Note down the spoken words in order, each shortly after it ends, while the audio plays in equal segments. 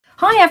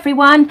Hi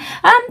everyone,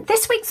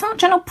 this week's art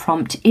journal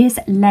prompt is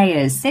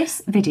layers.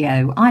 This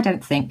video I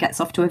don't think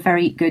gets off to a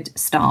very good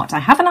start. I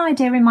have an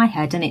idea in my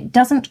head and it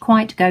doesn't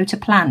quite go to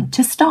plan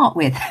to start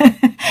with,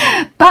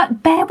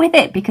 but bear with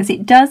it because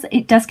it does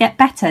get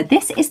better.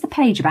 This is the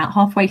page about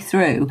halfway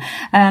through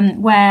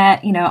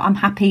where, you know, I'm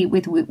happy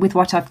with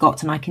what I've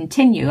got and I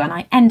continue and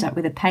I end up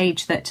with a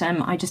page that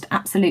I just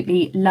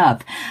absolutely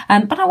love.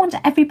 But I want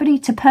everybody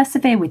to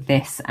persevere with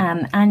this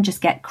and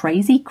just get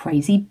crazy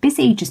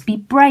busy. Just be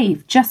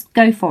brave, just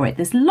go for it.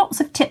 There's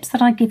lots of tips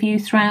that I give you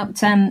throughout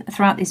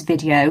this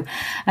video.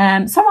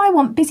 So I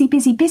want busy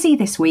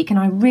this week and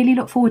I really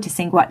look forward to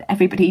seeing what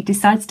everybody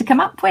decides to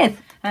come up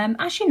with.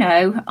 As you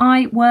know,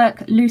 I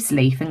work loose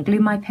leaf and glue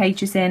my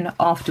pages in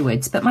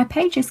afterwards, but my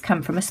pages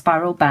come from a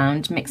spiral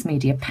bound mixed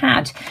media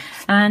pad,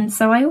 and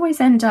so I always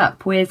end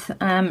up with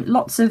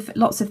lots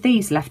of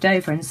these left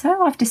over, and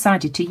so I've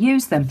decided to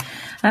use them.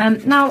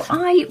 Now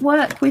I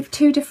work with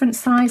two different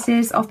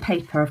sizes of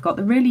paper. I've got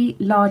the really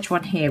large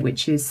one here,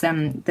 which is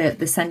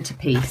the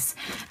centerpiece,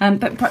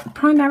 but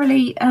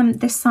primarily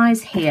this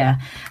size here,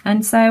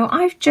 and so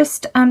I've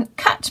just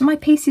cut my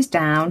pieces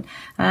down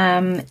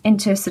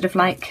into sort of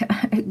like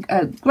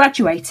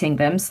graduating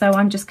them. So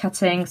I'm just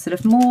cutting sort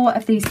of more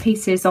of these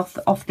pieces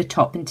off the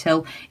top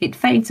until it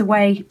fades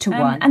away to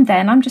one, and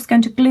then I'm just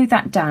going to glue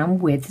that down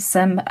with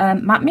some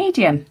matte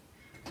medium.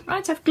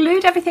 Right, I've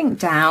glued everything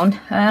down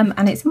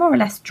and it's more or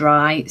less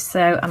dry,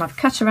 so, and I've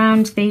cut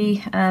around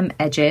the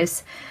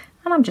edges,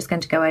 and I'm just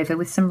going to go over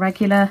with some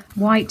regular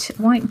white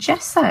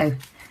gesso.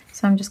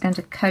 So I'm just going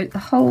to coat the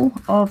whole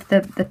of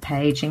the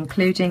page,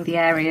 including the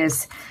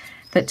areas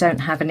that don't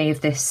have any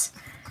of this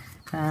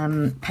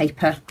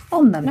paper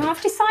on them. Now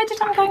I've decided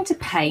I'm going to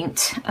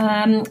paint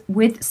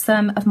with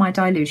some of my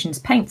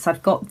Dylusions paints.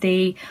 I've got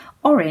the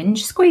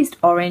orange, squeezed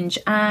orange,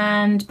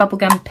 and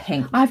bubblegum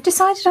pink. I've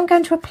decided I'm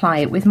going to apply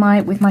it with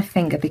my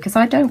finger because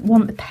I don't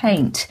want the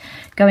paint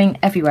going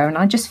everywhere, and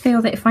I just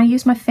feel that if I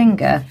use my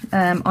finger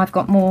I've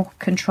got more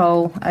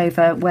control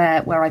over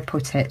where I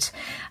put it,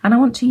 and I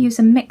want to use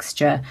a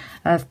mixture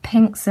of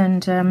pinks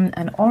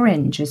and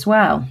orange as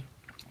well,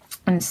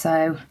 and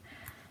so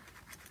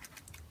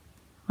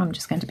I'm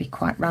just going to be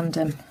quite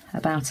random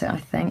about it, I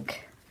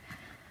think,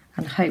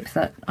 and hope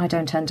that I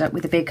don't end up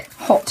with a big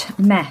hot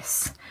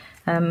mess.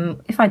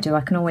 If I do,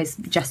 I can always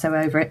gesso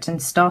over it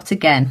and start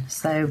again,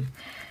 so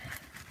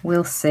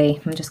we'll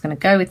see. I'm just going to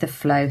go with the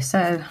flow,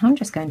 so I'm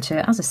just going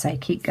to, as I say,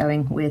 keep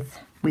going with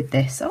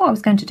this. Oh, I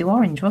was going to do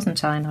orange,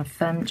 wasn't I? And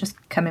I've just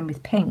come in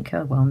with pink.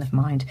 Oh well, never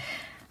mind.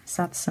 Let's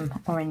add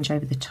some orange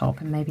over the top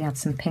and maybe add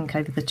some pink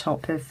over the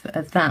top of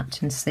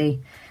that and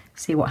see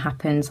what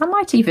happens. I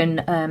might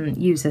even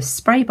use a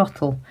spray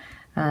bottle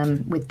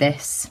with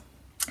this.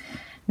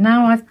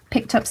 Now I've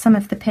picked up some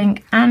of the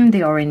pink and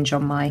the orange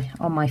on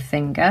my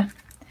finger,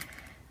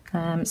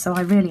 so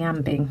I really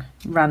am being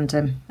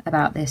random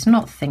about this,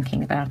 not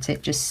thinking about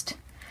it, just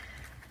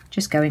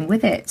going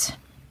with it.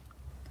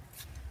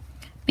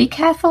 Be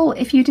careful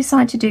if you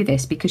decide to do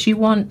this because you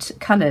want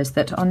colours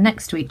that are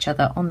next to each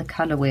other on the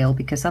colour wheel,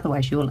 because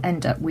otherwise you will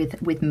end up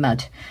with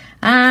mud,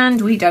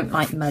 and we don't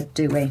like mud,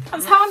 do we?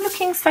 That's how I'm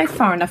looking so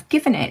far, and I've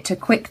given it a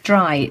quick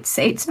dry.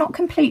 It's not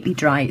completely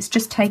dry, it's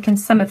just taken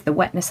some of the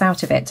wetness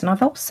out of it, and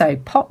I've also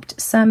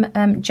popped some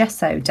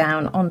gesso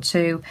down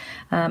onto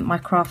my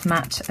craft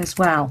mat as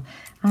well,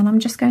 and I'm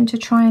just going to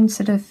try and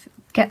sort of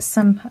get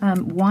some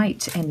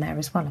white in there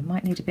as well. I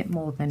might need a bit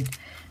more than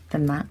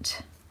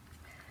that.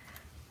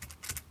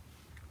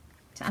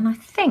 And I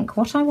think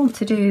what I want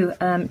to do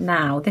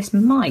now, this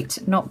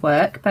might not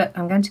work, but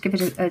I'm going to give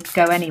it a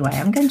go anyway.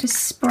 I'm going to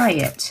spray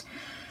it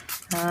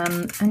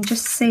and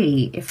just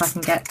see if I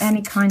can get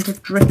any kind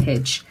of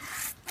drippage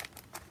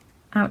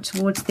out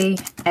towards the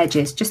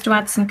edges, just to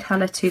add some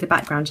colour to the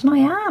background. And I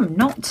am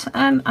not,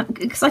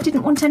 because I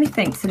didn't want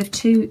anything sort of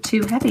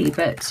too heavy,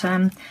 but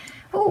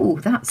oh,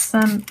 that's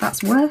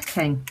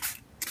working.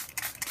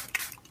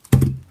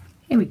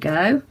 Here we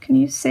go. Can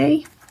you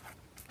see?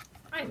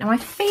 Now I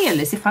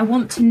feel as if I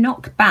want to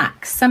knock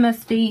back some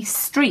of the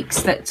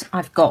streaks that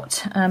I've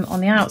got on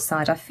the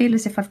outside. I feel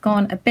as if I've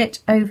gone a bit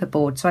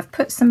overboard, so I've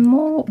put some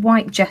more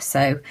white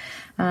gesso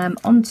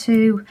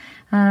onto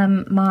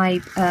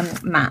my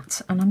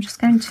mat, and I'm just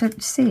going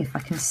to see if I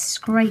can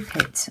scrape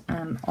it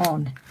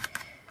on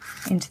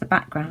into the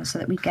background so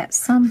that we get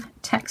some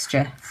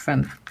texture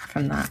from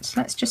that.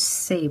 Let's just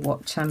see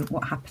what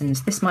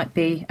happens. This might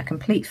be a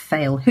complete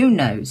fail. Who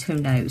knows? Who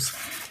knows?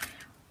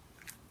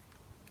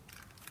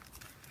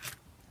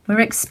 We're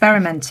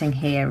experimenting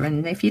here,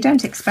 and if you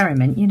don't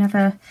experiment, you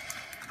never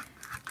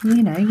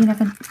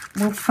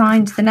will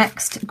find the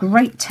next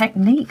great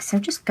technique. So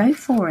just go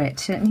for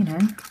it. You know,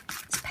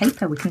 it's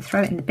paper. We can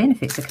throw it in the bin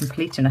if it's a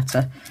complete and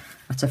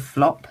utter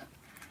flop.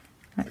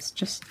 Let's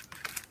just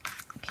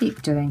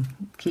keep doing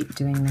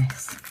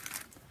this.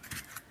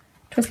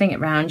 Twizzling it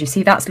round. You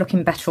see, that's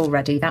looking better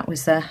already. That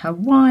was a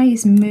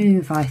wise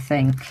move, I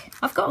think.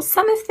 I've got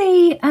some of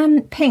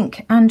the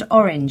pink and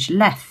orange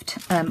left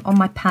on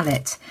my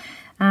palette,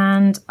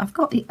 and I've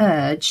got the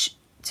urge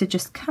to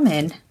just come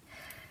in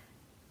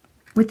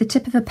with the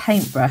tip of a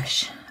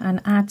paintbrush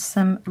and add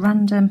some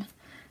random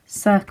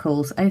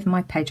circles over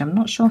my page. I'm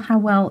not sure how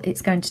well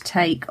it's going to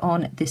take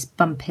on this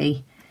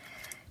bumpy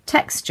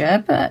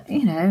texture, but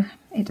you know,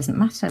 it doesn't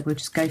matter. We'll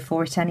just go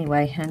for it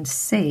anyway and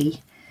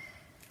see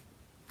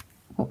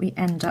what we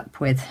end up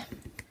with.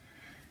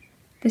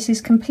 This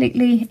is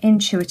completely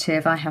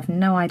intuitive. I have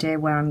no idea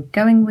where I'm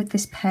going with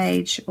this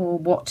page or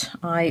what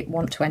I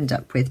want to end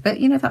up with, but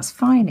you know, that's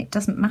fine. It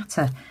doesn't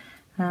matter.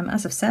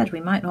 As I've said,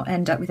 we might not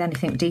end up with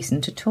anything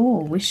decent at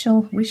all. We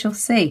shall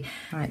see.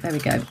 Right, there we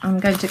go. I'm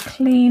going to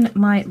clean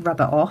my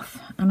rubber off,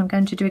 and I'm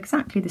going to do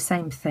exactly the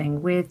same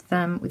thing with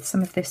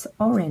some of this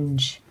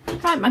orange.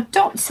 Right, my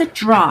dots are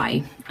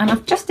dry, and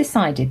I've just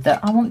decided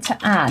that I want to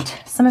add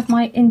some of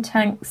my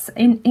Inktense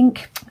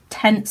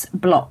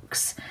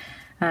blocks.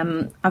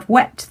 I've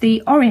wet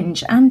the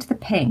orange and the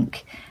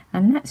pink,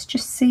 and let's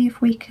just see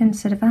if we can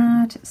sort of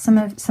add some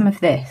of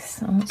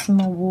this. I want some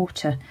more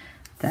water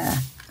there.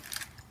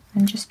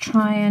 And just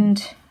try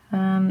and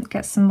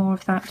get some more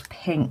of that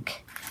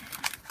pink.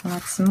 I'll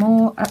add some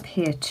more up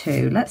here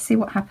too. Let's see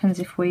what happens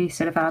if we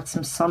sort of add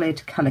some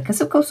solid colour,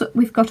 because of course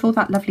we've got all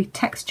that lovely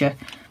texture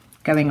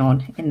going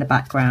on in the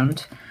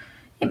background.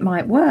 It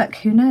might work,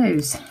 who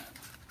knows?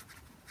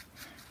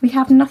 We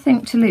have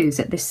nothing to lose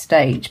at this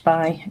stage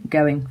by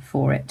going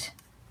for it.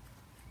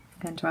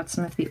 I'm going to add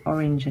some of the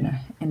orange in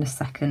a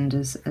second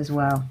as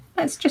well.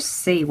 Let's just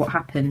see what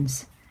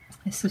happens.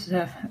 This is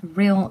a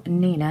real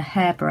Nina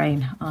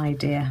harebrain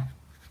idea.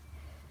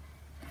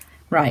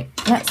 Right,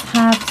 let's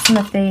have some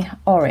of the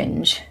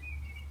orange.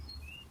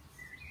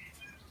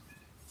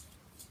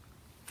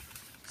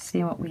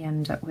 See what we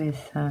end up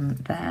with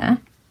there.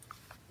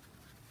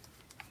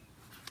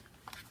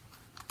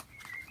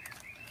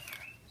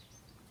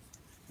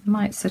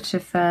 Might sort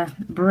of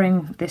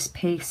bring this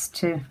piece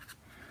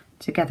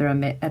together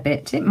a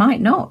bit. It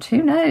might not,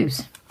 who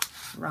knows?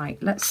 Right,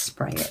 let's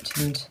spray it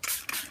and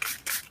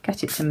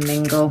get it to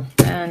mingle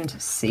and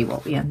see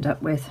what we end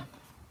up with.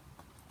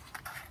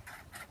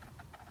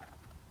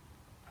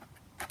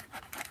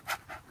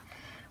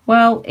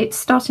 Well, it's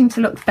starting to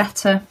look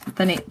better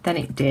than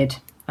it did.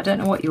 I don't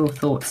know what your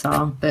thoughts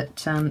are, but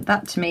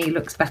that to me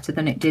looks better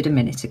than it did a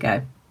minute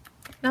ago.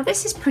 Now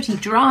this is pretty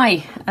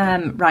dry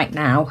right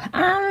now,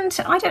 and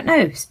I don't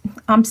know,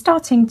 I'm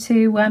starting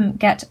to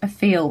get a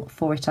feel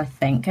for it, I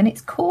think, and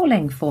it's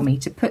calling for me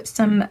to put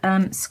some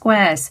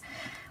squares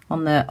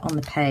on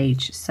the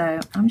page. So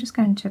I'm just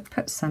going to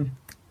put some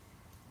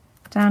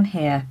down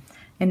here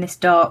in this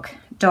dark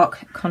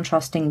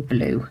contrasting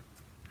blue.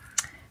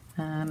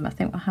 I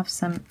think we'll have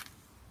some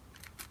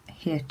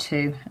here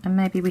too, and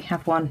maybe we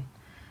have one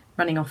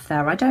running off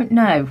there. I don't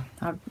know.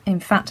 In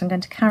fact, I'm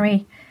going to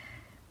carry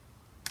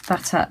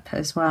that up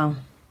as well.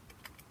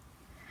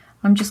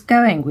 I'm just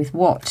going with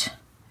what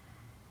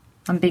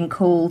I'm being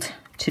called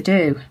to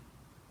do.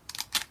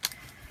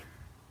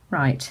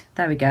 Right,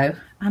 there we go.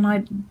 And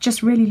I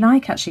just really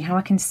like actually how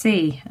I can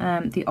see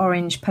the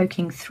orange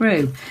poking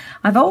through.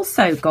 I've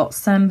also got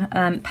some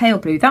pale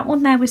blue. That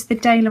one there was the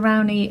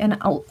Daler-Rowney in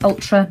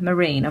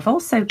ultramarine. I've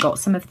also got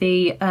some of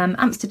the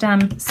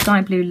Amsterdam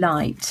Sky Blue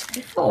Light.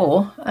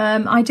 Before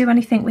I do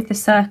anything with the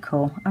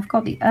circle, I've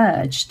got the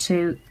urge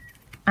to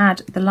add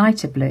the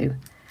lighter blue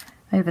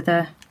over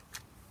the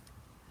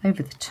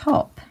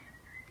top.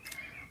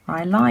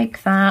 I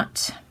like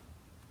that.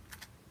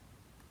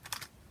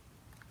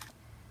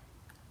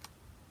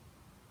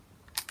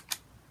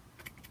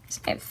 It's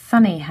a bit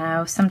funny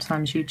how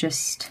sometimes you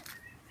just,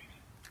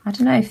 I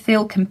don't know,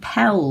 feel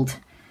compelled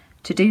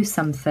to do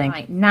something.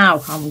 Right,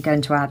 now I'm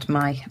going to add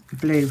my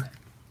blue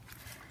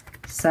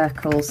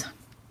circles.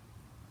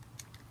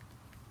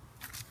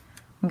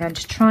 I'm going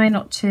to try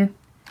not to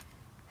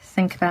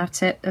think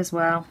about it as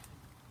well.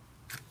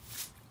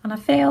 And I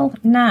feel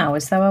now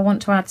as though I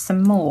want to add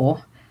some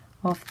more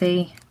of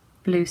the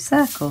blue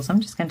circles. I'm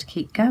just going to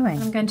keep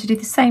going. I'm going to do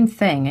the same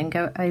thing and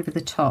go over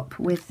the top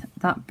with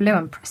that blue.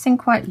 I'm pressing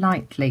quite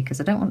lightly because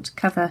I don't want to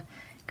cover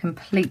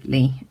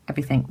completely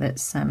everything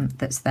that's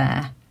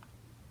there.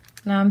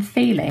 Now I'm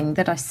feeling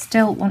that I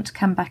still want to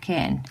come back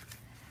in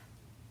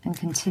and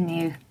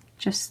continue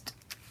just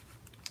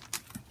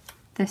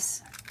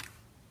this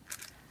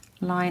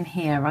line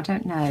here. I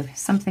don't know,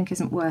 something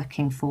isn't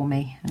working for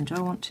me, and do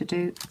I want to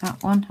do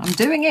that one? I'm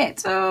doing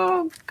it.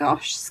 Oh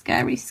gosh,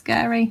 scary.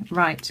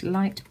 Right,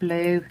 light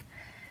blue.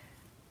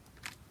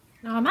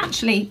 Now I'm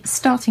actually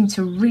starting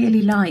to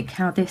really like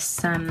how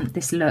this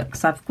this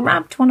looks. I've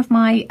grabbed one of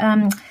my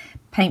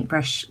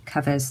paintbrush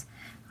covers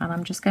and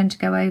I'm just going to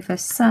go over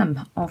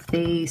some of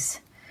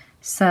these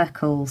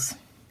circles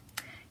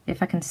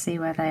if I can see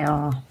where they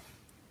are.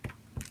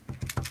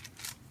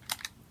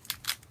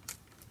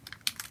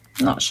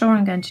 I'm not sure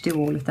I'm going to do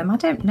all of them. I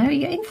don't know.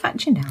 In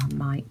fact, you know, I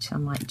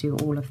might do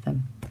all of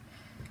them.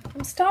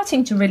 I'm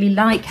starting to really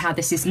like how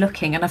this is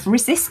looking, and I've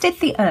resisted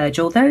the urge,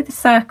 although the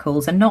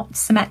circles are not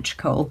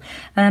symmetrical,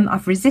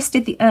 I've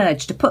resisted the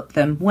urge to put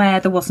them where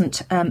there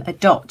wasn't a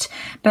dot.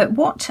 But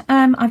what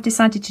I've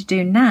decided to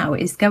do now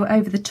is go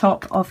over the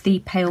top of the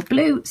pale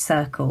blue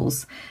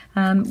circles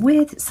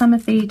with some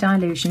of the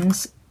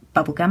Dylusions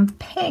bubblegum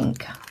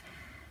pink.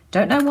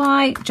 Don't know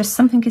why, just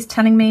something is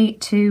telling me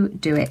to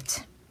do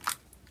it.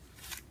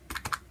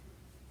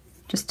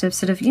 Just to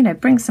sort of, you know,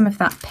 bring some of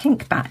that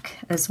pink back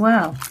as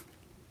well.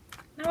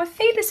 Now I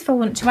feel as if I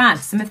want to add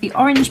some of the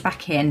orange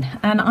back in,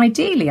 and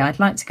ideally I'd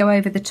like to go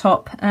over the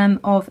top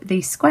of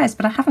these squares,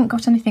 but I haven't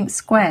got anything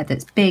square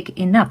that's big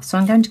enough, so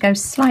I'm going to go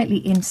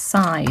slightly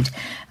inside.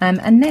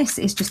 And this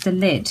is just a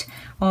lid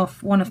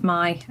of one of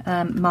my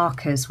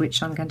markers,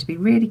 which I'm going to be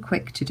really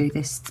quick to do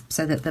this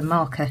so that the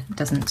marker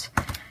doesn't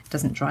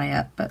dry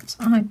up. But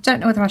I don't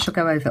know whether I shall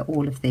go over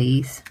all of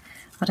these.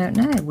 I don't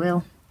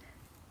know.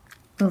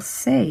 We'll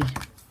see.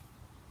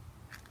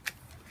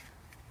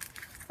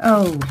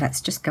 Oh,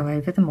 let's just go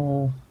over them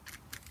all.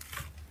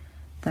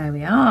 There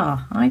we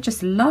are. I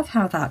just love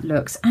how that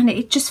looks, and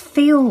it just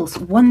feels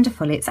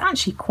wonderful. It's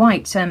actually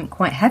quite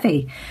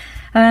heavy.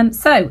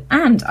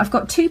 And I've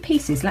got two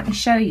pieces, let me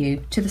show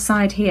you, to the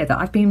side here that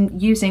I've been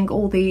using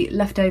all the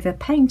leftover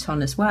paint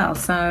on as well.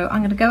 So I'm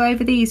going to go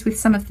over these with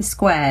some of the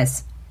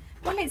squares.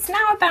 Well, it's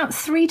now about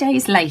 3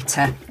 days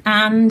later,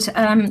 and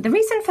the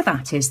reason for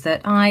that is that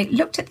I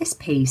looked at this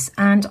piece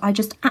and I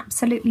just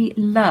absolutely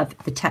love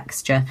the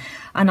texture,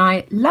 and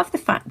I love the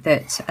fact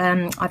that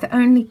I've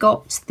only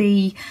got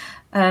the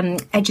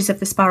edges of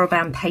the spiral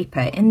bound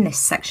paper in this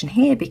section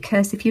here,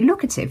 because if you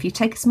look at it, if you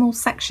take a small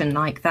section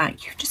like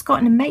that, you've just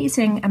got an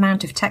amazing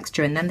amount of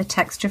texture, and then the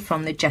texture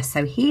from the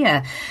gesso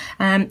here.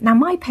 Now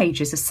my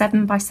pages are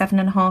 7 by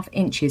 7.5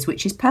 inches,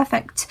 which is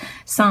perfect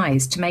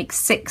size to make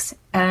 6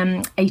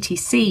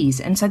 ATCs,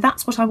 and so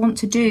that's what I want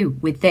to do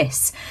with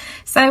this.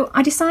 So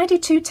I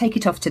decided to take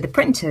it off to the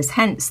printers,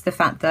 hence the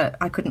fact that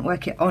I couldn't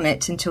work it on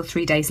it until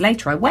 3 days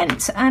later. I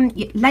went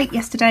late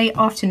yesterday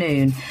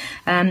afternoon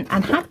and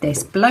had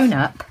this blown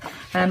up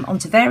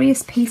onto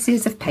various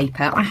pieces of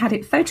paper. I had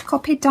it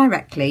photocopied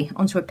directly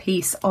onto a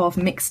piece of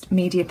mixed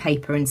media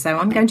paper, and so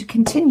I'm going to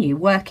continue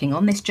working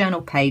on this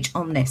journal page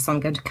on this. So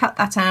I'm going to cut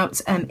that out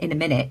in a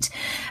minute,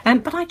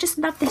 but I just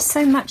love this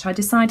so much I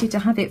decided to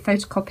have it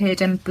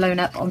photocopied and blown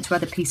up onto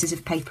other pieces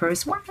of paper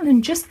as well.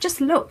 And just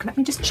look, let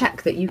me just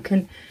check that you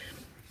can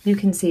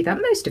see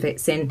that most of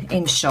it's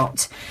in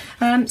shot.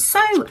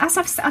 So as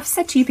I've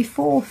said to you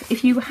before,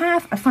 if you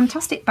have a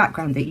fantastic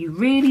background that you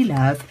really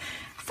love,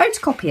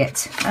 photocopy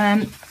it.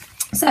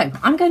 So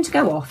I'm going to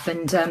go off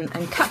and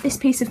cut this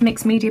piece of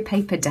mixed media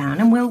paper down,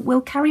 and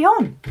we'll carry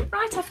on.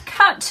 Right, I've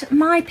cut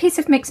my piece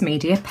of mixed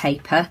media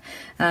paper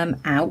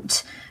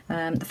out,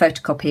 the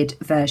photocopied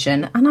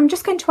version, and I'm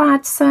just going to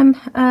add some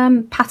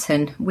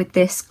pattern with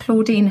this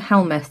Claudine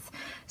Helmuth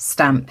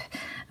stamp.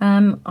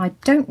 I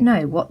don't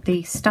know what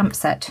the stamp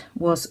set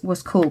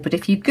was called, but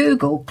if you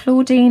Google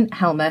Claudine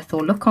Helmuth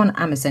or look on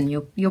Amazon,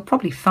 you'll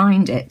probably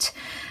find it.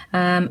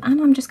 And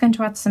I'm just going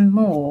to add some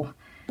more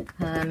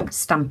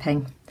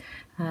stamping.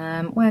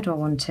 Where do I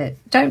want it?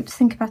 Don't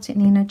think about it,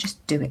 Nina,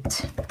 just do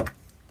it.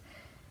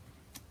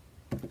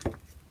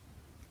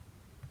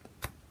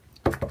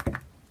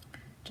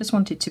 Just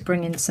wanted to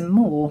bring in some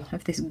more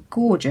of this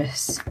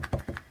gorgeous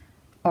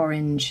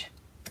orange.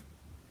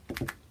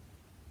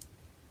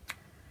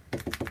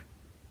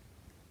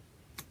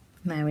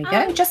 There we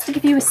go. Just to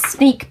give you a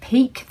sneak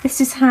peek, this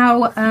is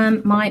how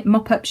my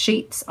mop-up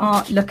sheets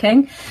are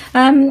looking.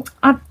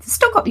 I've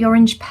still got the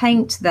orange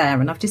paint there,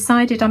 and I've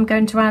decided I'm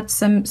going to add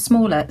some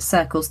smaller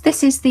circles.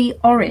 This is the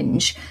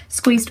orange,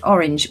 squeezed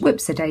orange,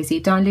 whoops-a-daisy,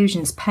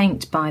 Dilutions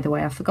paint, by the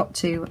way. I forgot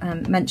to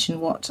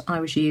mention what I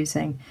was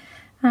using.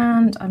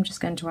 And I'm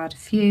just going to add a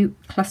few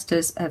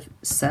clusters of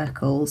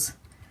circles.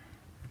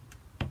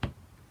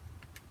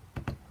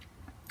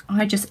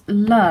 I just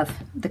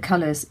love the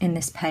colours in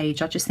this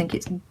page. I just think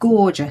it's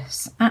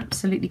gorgeous,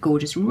 absolutely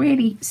gorgeous,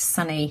 really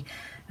sunny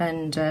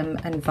and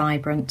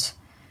vibrant.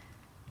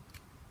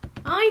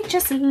 I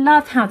just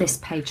love how this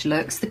page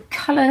looks. The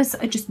colours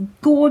are just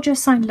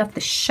gorgeous. I love the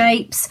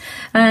shapes.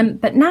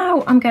 But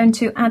now I'm going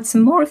to add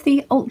some more of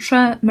the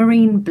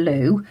ultramarine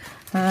blue.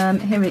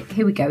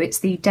 Here we go. It's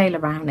the Dale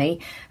Rowney,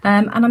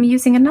 and I'm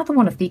using another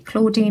one of the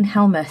Claudine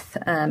Helmuth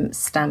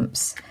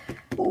stamps.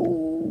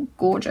 Oh,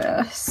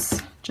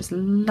 gorgeous. Just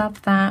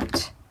love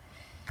that.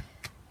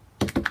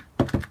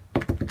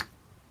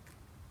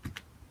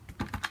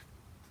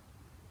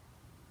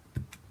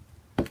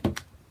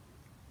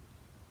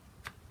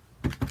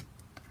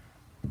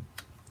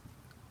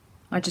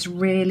 I just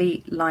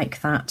really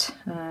like that.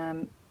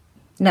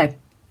 No,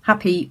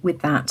 happy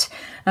with that.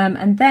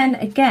 And then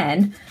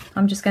again,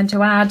 I'm just going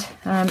to add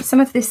some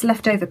of this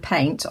leftover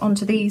paint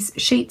onto these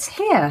sheets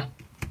here.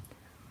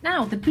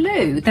 Now the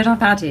blue that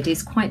I've added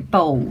is quite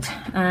bold,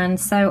 and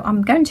so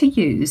I'm going to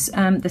use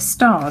the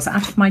stars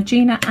out of my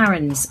Gina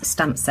Aarons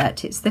stamp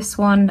set. It's this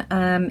one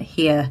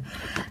here,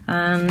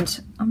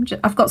 and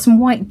I've got some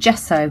white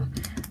gesso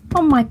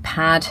on my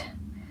pad,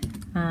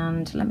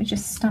 and let me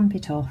just stamp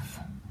it off.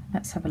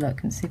 Let's have a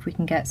look and see if we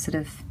can get sort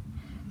of,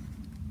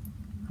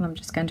 well, I'm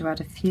just going to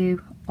add a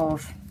few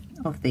of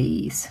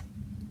these.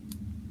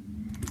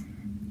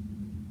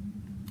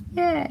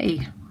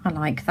 Yay, I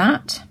like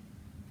that.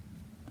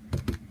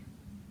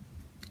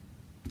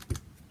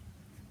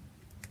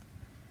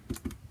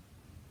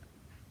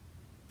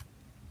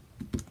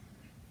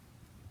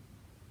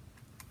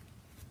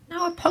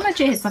 Now,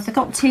 apologies, I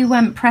forgot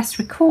to press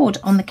record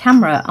on the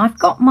camera. I've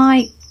got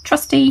my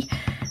trusty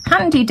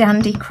handy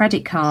dandy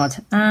credit card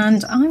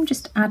and I'm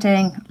just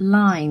adding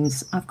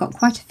lines. I've got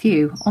quite a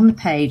few on the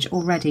page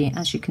already,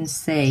 as you can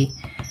see,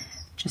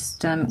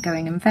 just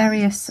going in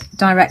various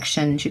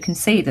directions. You can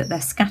see that they're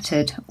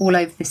scattered all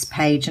over this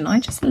page and I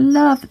just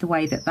love the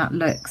way that that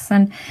looks,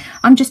 and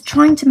I'm just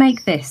trying to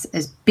make this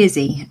as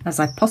busy as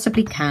I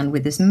possibly can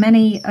with as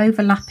many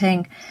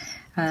overlapping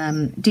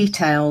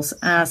details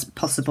as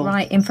possible.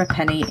 Right, in for a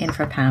penny, in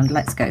for a pound,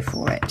 let's go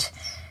for it.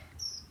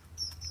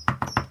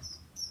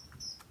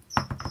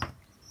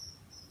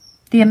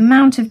 The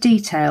amount of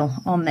detail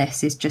on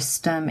this is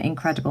just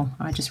incredible.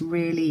 I just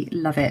really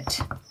love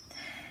it.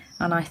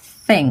 And I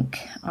think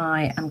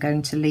I am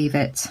going to leave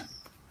it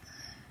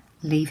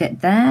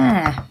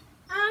there.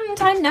 And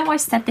I know I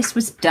said this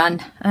was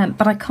done,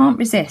 but I can't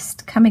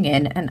resist coming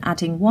in and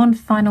adding one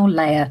final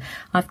layer.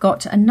 I've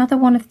got another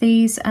one of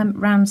these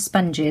round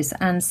sponges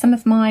and some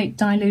of my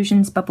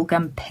Dylusions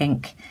Bubblegum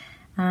Pink.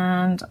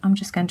 And I'm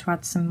just going to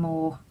add some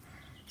more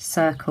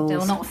circles.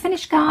 Still not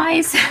finished,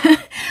 guys.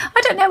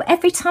 I don't know,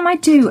 every time I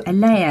do a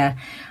layer,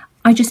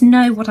 I just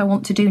know what I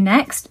want to do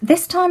next.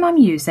 This time I'm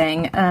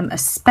using a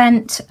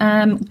spent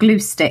glue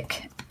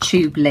stick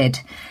tube lid,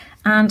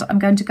 and I'm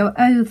going to go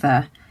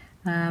over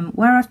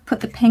where I've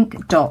put the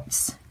pink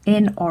dots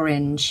in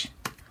orange.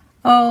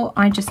 Oh,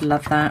 I just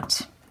love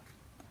that.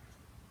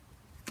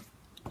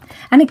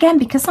 And again,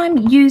 because I'm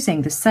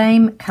using the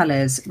same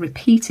colours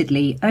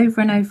repeatedly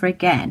over and over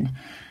again,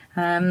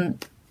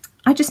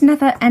 I just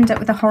never end up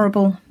with a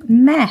horrible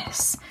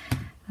mess.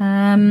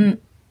 And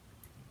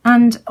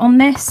on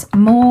this,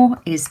 more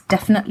is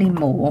definitely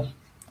more.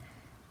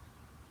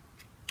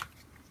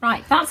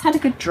 Right, that's had a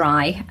good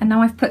dry, and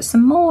now I've put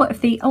some more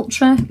of the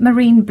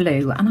ultramarine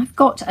blue, and I've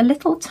got a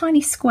little tiny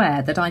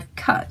square that I've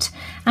cut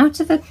out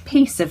of a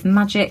piece of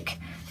magic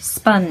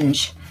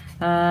sponge,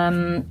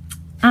 and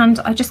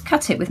I just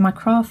cut it with my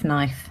craft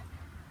knife,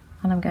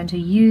 and I'm going to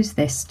use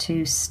this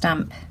to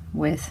stamp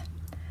with.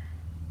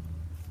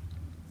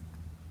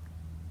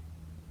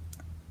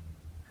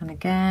 And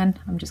again,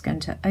 I'm just going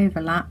to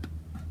overlap.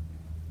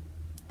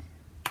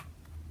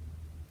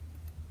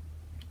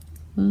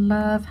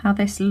 Love how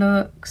this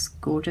looks,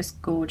 gorgeous,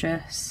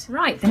 gorgeous.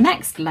 Right, the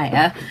next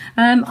layer,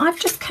 I've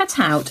just cut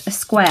out a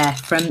square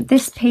from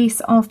this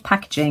piece of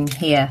packaging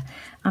here,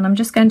 and I'm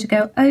just going to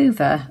go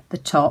over the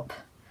top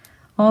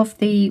of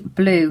the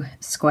blue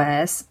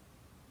squares,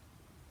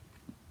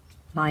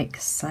 like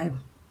so.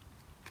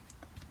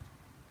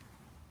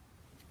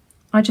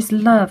 I just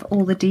love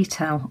all the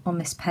detail on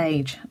this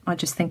page. I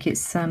just think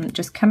it's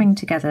just coming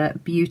together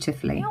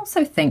beautifully. I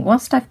also think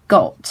whilst I've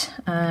got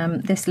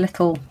this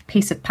little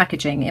piece of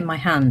packaging in my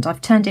hand,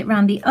 I've turned it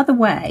around the other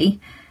way,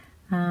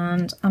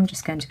 and I'm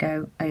just going to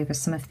go over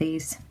some of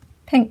these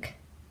pink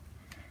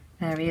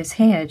areas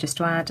here just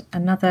to add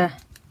another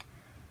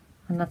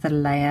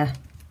layer,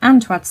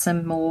 and to add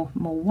some more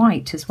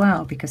white as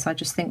well, because I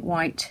just think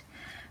white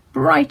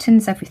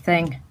brightens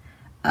everything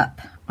up.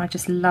 I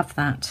just love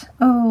that.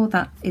 Oh,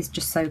 that is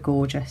just so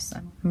gorgeous.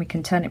 And we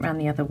can turn it around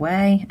the other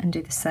way and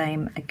do the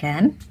same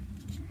again.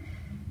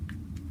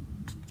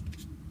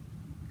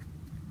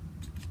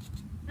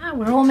 Now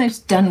we're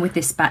almost done with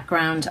this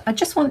background. I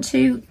just want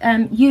to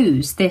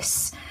use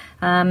this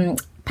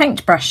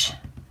paintbrush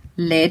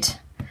lid,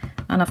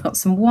 and I've got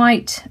some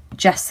white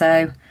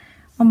gesso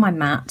on my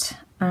mat,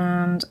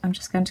 and I'm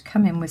just going to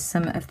come in with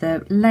some of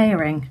the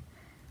layering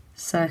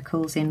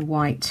circles in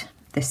white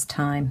this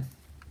time.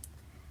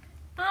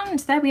 And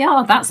there we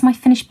are, that's my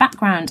finished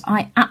background.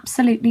 I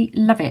absolutely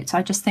love it.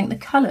 I just think the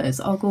colours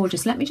are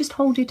gorgeous. Let me just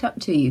hold it up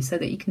to you so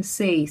that you can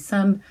see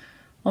some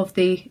of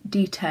the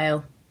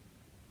detail.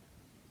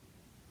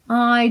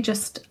 I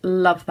just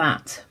love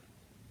that.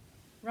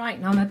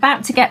 Right, now I'm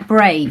about to get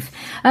brave.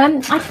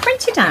 I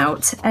printed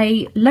out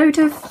a load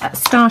of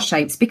star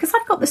shapes because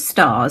I've got the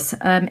stars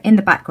in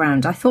the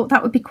background. I thought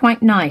that would be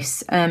quite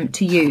nice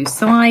to use.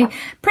 So I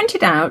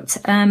printed out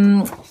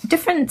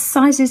different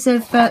sizes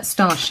of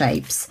star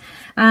shapes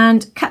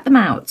and cut them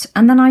out,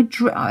 and then I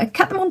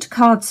cut them onto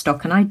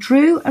cardstock, and I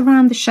drew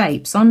around the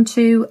shapes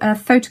onto a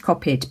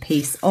photocopied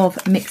piece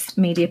of mixed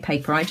media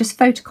paper. I just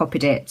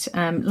photocopied it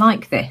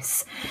like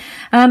this,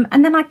 and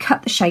then I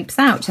cut the shapes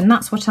out, and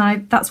that's what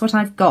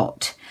I've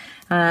got.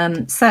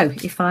 So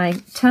if I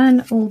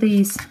turn all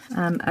these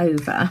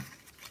over,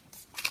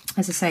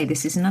 as I say,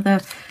 this is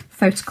another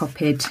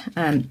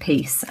photocopied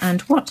piece,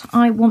 and what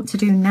I want to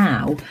do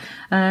now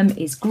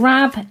is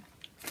grab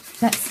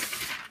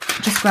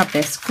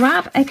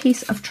a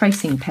piece of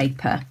tracing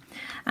paper,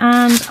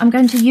 and I'm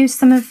going to use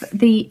some of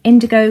the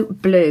indigo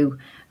blue.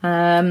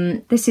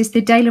 This is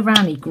the De La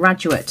Rowney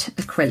Graduate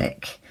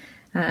Acrylic,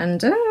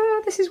 and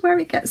this is where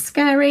it gets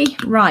scary.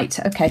 Right,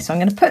 okay, so I'm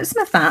going to put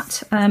some of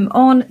that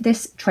on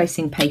this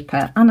tracing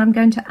paper, and I'm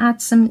going to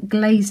add some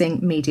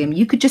glazing medium.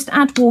 You could just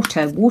add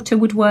water. Water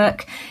would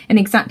work in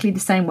exactly the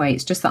same way.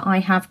 It's just that I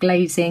have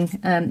glazing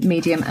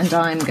medium and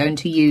I'm going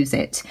to use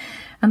it.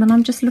 and then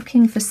I'm just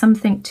looking for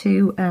something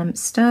to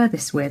stir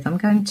this with. I'm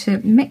going to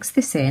mix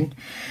this in,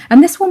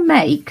 and this will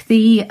make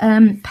the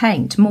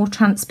paint more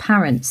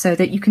transparent so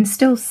that you can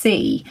still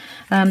see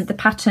the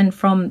pattern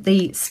from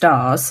the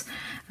stars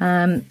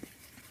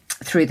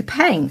through the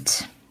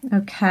paint.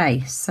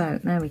 Okay, so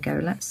there we go.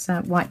 Let's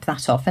wipe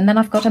that off. And then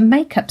I've got a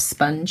makeup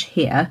sponge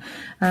here.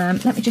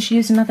 Let me just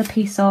use another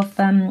piece of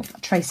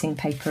tracing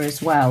paper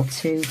as well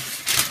to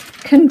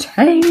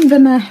contain the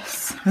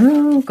mess.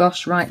 Oh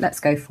gosh, right, let's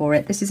go for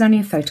it. This is only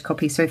a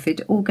photocopy, so if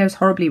it all goes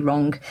horribly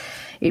wrong,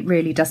 it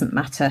really doesn't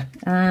matter.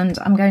 And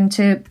I'm going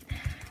to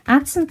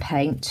add some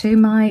paint to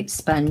my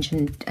sponge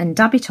and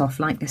dab it off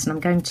like this, and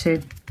I'm going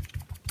to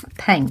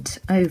paint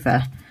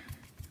over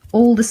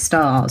all the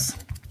stars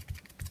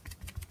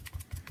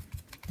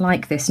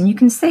like this, and you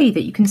can see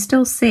that you can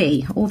still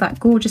see all that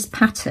gorgeous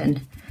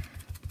pattern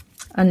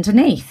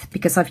underneath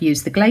because I've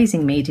used the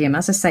glazing medium.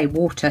 As I say,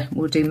 water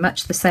will do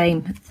much the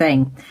same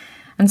thing.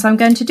 And so I'm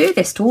going to do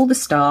this to all the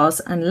stars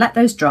and let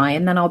those dry,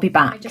 and then I'll be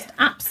back. I just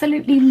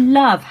absolutely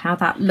love how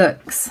that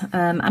looks,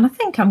 and I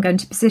think I'm going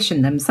to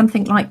position them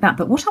something like that.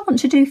 But what I want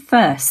to do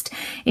first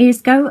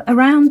is go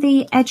around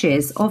the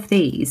edges of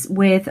these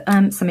with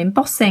some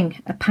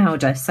embossing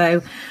powder.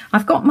 So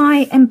I've got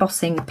my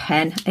embossing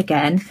pen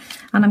again,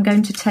 and I'm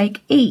going to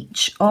take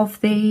each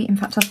of the, in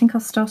fact I think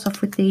I'll start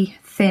off with the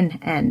thin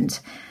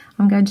end.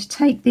 I'm going to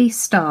take these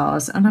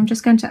stars and I'm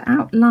just going to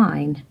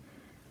outline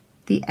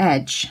the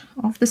edge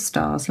of the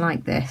stars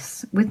like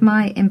this with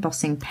my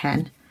embossing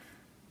pen.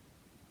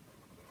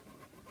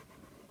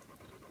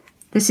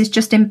 This is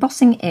just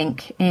embossing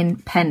ink in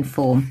pen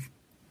form,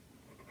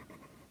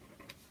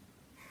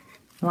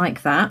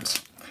 like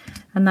that.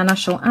 And then I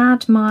shall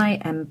add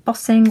my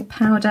embossing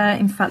powder.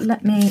 In fact,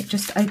 let me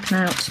just open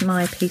out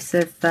my piece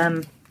of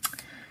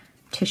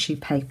tissue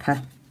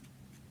paper.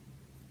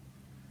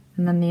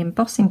 And then the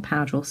embossing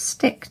powder will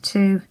stick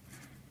to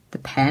the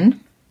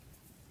pen.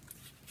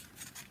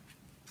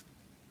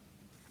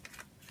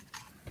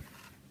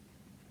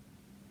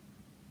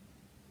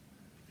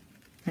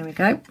 There we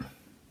go.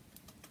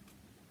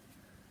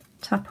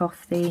 Tap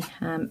off the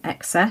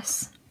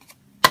excess.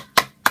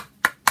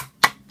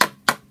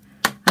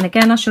 And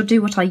again, I shall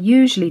do what I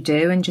usually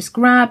do and just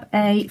grab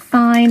a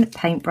fine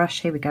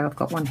paintbrush. Here we go, I've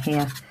got one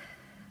here.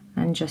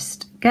 And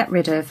just get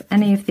rid of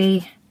any of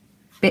the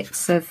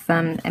bits of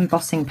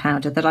embossing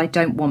powder that I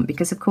don't want,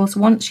 because of course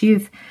once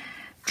you've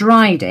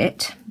dried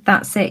it,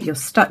 that's it, you're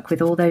stuck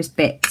with all those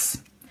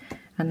bits.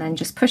 And then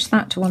just push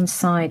that to one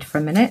side for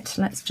a minute.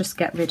 Let's just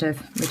get rid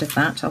of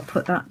that. I'll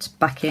put that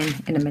back in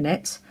a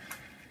minute.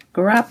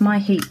 Grab my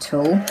heat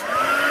tool.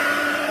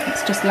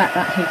 Let's just let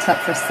that heat up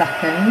for a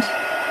second.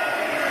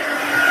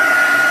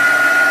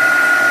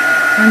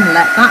 And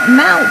let that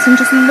melt, and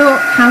just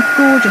look how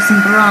gorgeous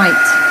and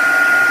bright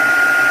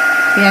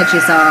the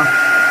edges are.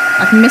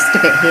 I've missed a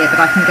bit here, but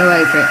I can go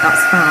over it,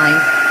 that's fine.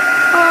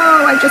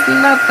 Oh, I just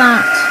love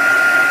that.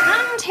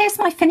 And here's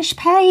my finished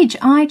page.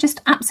 I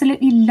just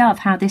absolutely love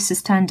how this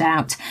has turned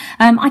out.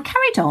 I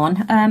carried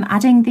on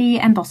adding the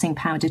embossing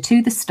powder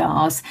to the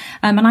stars,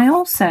 and I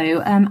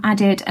also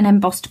added an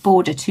embossed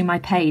border to my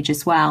page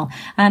as well.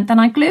 And then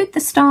I glued the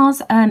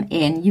stars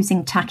in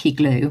using tacky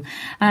glue,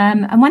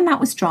 and when that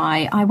was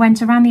dry, I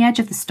went around the edge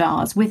of the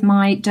stars with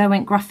my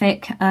Derwent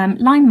Graphic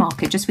line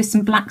marker, just with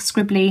some black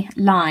scribbly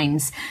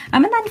lines.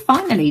 And then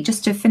finally,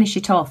 just to finish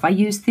it off, I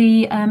used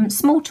the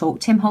Small Talk,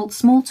 Tim Holtz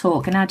Small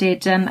Talk, and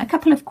added a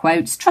couple of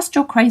quotes. Trust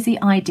your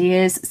crazy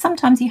ideas.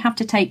 Sometimes you have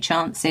to take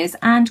chances,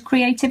 and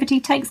creativity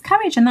takes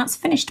courage. And that's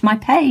finished my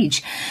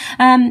page.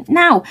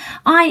 Now,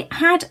 I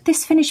had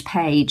this finished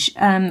page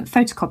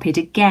photocopied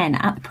again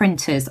at the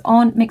printers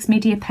on mixed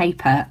media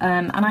paper,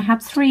 and I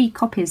had 3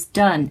 copies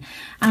done.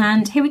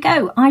 And here we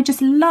go. I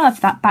just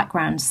love that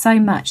background so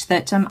much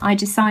that I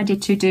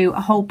decided to do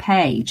a whole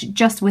page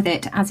just with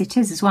it as it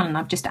is as well. And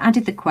I've just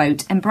added the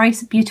quote,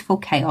 "Embrace beautiful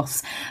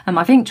chaos."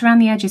 I've inked around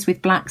the edges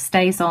with black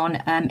stays on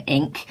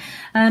ink,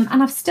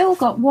 and I've still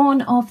got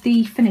one of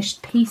the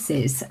finished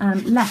pieces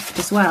left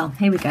as well.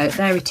 Here we go,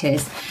 there it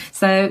is.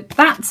 So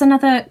that's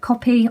another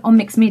copy on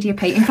mixed media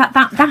paper. In fact,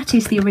 that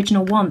is the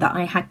original one that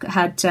I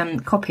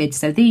had copied.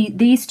 So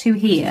these 2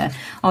 here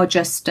are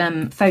just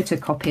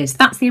photocopies.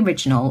 That's the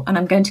original, and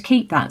I'm going to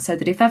keep that so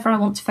that if ever I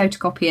want to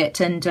photocopy it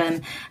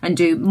and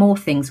do more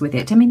things with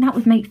it, I mean, that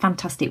would make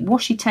fantastic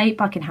washi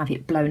tape. I can have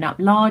it blown up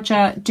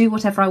larger, do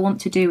whatever I want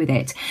to do with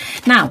it.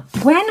 Now,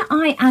 when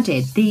I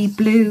added the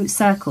blue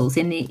circles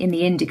in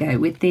the indigo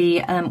with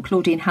the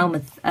Claudine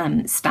Helmuth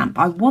stamp,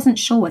 I wasn't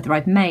sure whether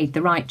I'd made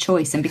the right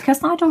choice, and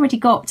because I'd already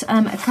got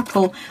a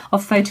couple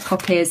of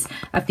photocopies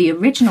of the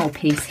original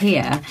piece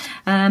here,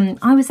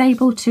 I was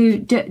able to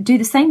do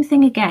the same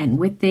thing again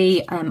with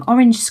the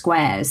orange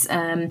squares,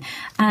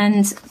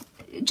 and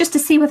just to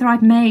see whether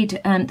I've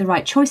made the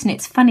right choice. And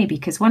it's funny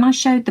because when I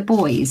showed the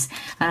boys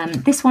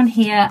this one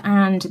here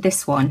and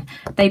this one,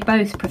 they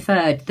both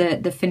preferred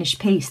the finished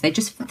piece. They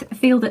just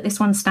feel that this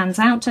one stands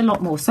out a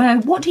lot more. So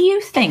what do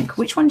you think?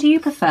 Which one do you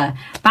prefer?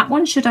 That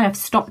one, should I have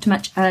stopped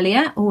much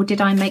earlier, or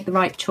did I make the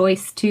right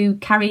choice to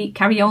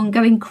carry on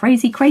going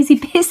crazy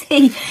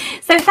busy?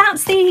 So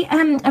that's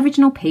the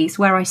original piece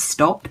where I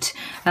stopped.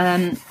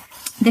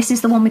 This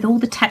is the one with all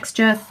the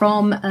texture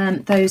from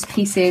those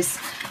pieces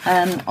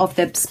of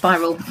the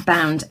spiral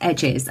bound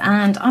edges,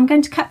 and I'm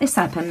going to cut this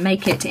up and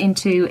make it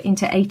into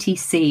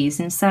ATCs,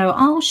 and so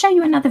I'll show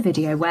you another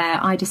video where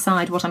I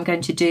decide what I'm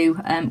going to do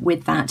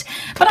with that.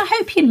 But I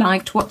hope you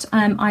liked what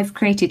I've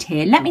created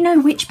here. Let me know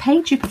which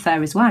page you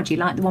prefer as well. Do you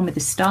like the one with the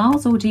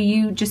stars, or do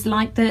you just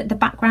like the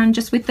background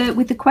just with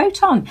the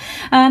quote on?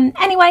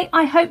 Anyway,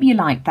 I hope you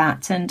liked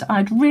that, and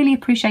I'd really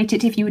appreciate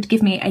it if you would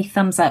give me a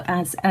thumbs up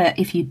as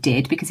if you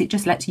did, because it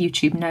just lets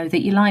YouTube know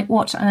that you like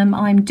what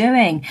I'm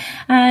doing.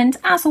 And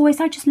as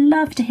always, I just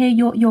love to hear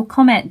your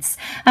comments.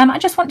 I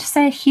just want to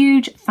say a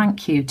huge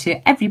thank you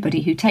to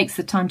everybody who takes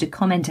the time to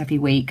comment every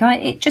week.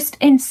 It just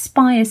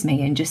inspires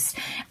me, and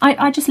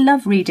I just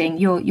love reading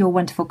your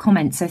wonderful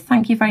comments. So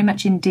thank you very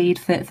much indeed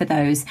for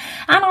those.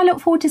 And I look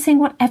forward to seeing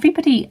what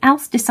everybody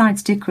else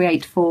decides to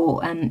create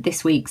for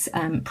this week's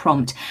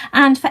prompt.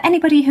 And for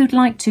anybody who'd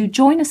like to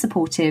join a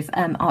supportive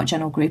art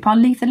journal group, I'll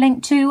leave the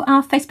link to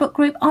our Facebook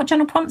group Art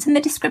Journal Prompts in the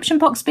description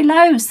box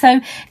below. So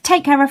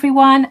take care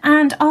everyone,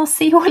 and I'll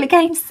see you all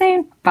again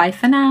soon. Bye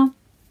for now.